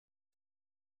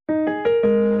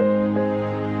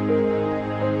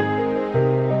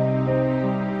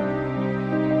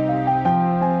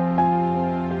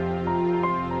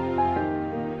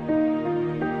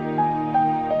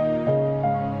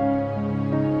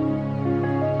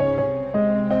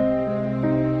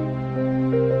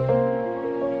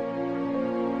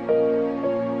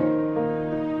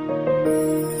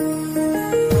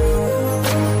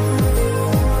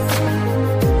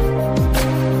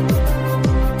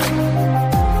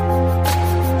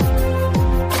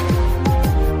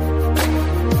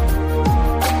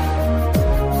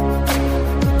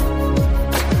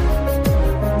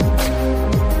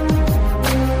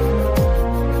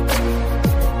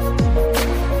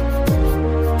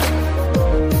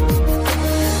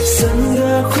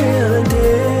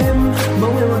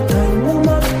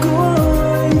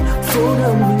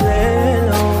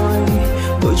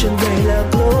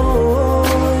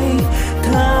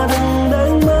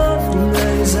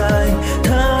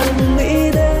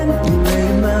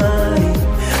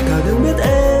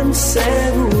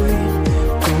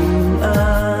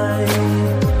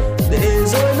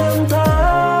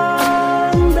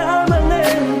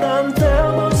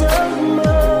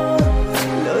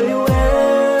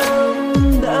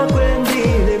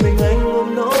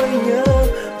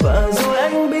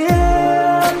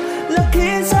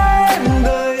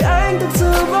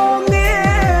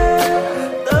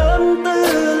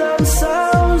làm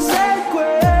sao dễ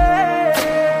quên.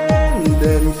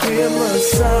 Đèn khuya mà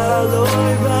xa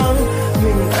lối vắng,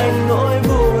 mình anh nỗi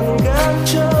buồn gác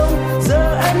trông.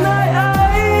 Giờ em nói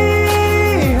ấy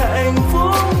hạnh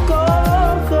phúc có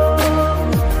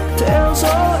không? Theo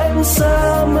gió em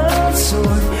xa mất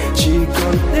rồi, chỉ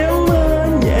còn tiếng mưa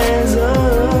nhẹ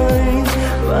rơi.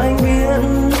 Và anh biết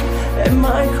em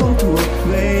mãi không thuộc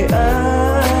về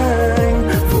anh.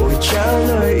 Vội trả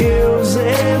lời yêu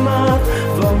dễ mát,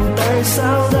 vòng tay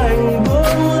sao đành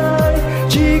buông lơi.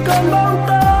 Chỉ còn bóng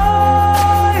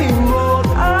tối một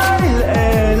ai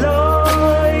lẻ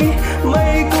loi.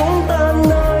 Mây cũng tan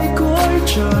nơi cuối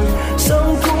trời,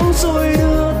 sông cũng trôi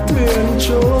đưa thuyền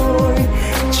trôi.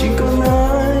 Chỉ còn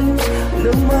anh,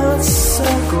 nước mắt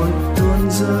sẽ còn tuôn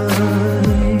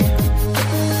rơi.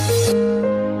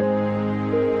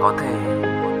 Có thể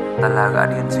ta là gã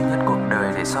điên duy nhất cuộc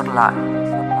đời để sót lại,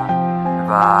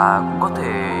 và cũng có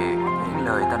thể những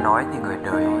lời ta nói thì người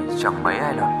đời chẳng mấy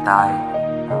ai lọt tai.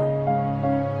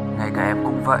 Ngay cả em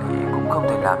cũng vậy, cũng không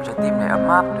thể làm cho tim này ấm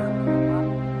áp được.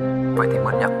 Vậy thì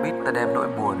mượn nhạc beat ta đem nỗi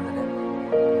buồn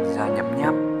ra nhấm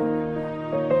nháp.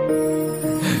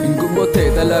 Cũng có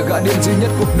thể ta là gã điên duy nhất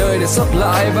cuộc đời để sót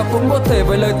lại, và cũng có thể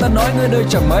với lời ta nói người đời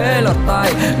chẳng mấy ai lọt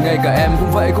tai. Ngay cả em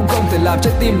cũng vậy, cũng không thể làm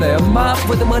trái tim này ấm áp.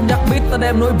 Với tấm ơn nhạc beat ta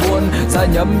đem nỗi buồn ra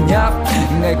nhấm nháp.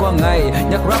 Ngày qua ngày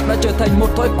nhạc rap đã trở thành một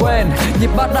thói quen, nhịp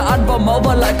bát đã ăn vào máu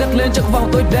và lại cất lên trong vòng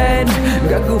tối đen.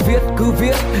 Gã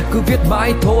cứ viết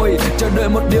mãi thôi, chờ đợi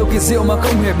một điều kỳ diệu mà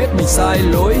không hề biết mình sai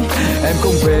lối. Em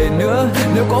không về nữa,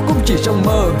 nếu có cũng chỉ trong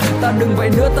mơ. Ta đừng vậy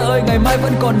nữa ta ơi, ngày mai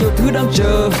vẫn còn nhiều thứ đang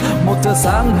chờ. 1 giờ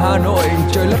sáng Hà Nội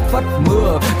trời lất phất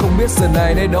mưa, không biết giờ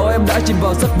này nơi đó em đã chìm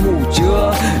vào giấc ngủ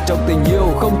chưa. Trong tình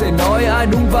yêu không thể nói ai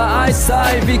đúng và ai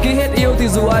sai, vì khi hết yêu thì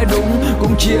dù ai đúng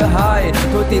cũng chia hai.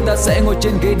 Thôi thì ta sẽ ngồi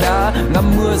trên ghế đá ngắm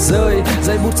mưa rơi,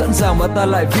 giấy bút sẵn sàng và ta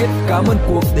lại viết cảm ơn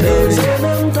cuộc đời.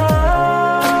 Năm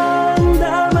tháng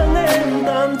đã mang em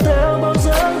tạm theo bao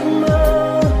giấc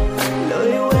mơ,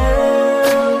 lời yêu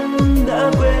em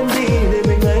đã quên đi để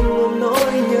mình anh ôm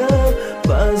nỗi nhớ.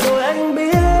 Và rồi anh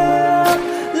biết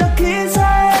là khi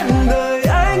xa em đời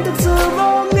anh thực sự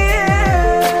vô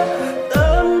nghĩa.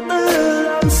 Tâm tư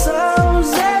làm sao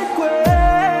dễ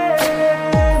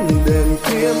quên. Đèn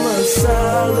khuya mà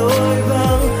xa lối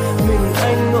vắng, mình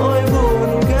anh nỗi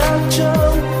buồn gác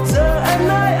trông. Giờ em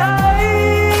nói ấy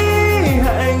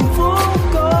hạnh phúc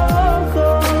có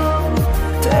không?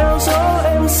 Theo gió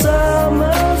em xa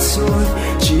mất rồi,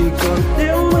 chỉ còn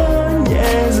tiếng mưa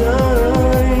nhẹ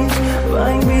rơi. Và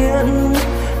anh biết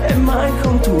em mãi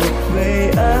không thuộc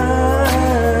về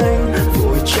anh.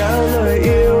 Vội trả lời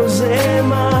yêu dễ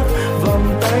mát,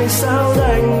 vòng tay sao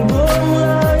đành buông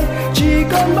lơi. Chỉ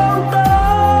còn bóng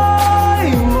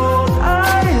tối một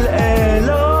ai lẻ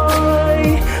loi.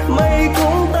 Mây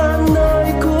cũng tan nơi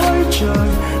cuối trời,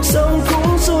 sông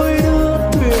cũng trôi đưa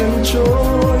thuyền trôi.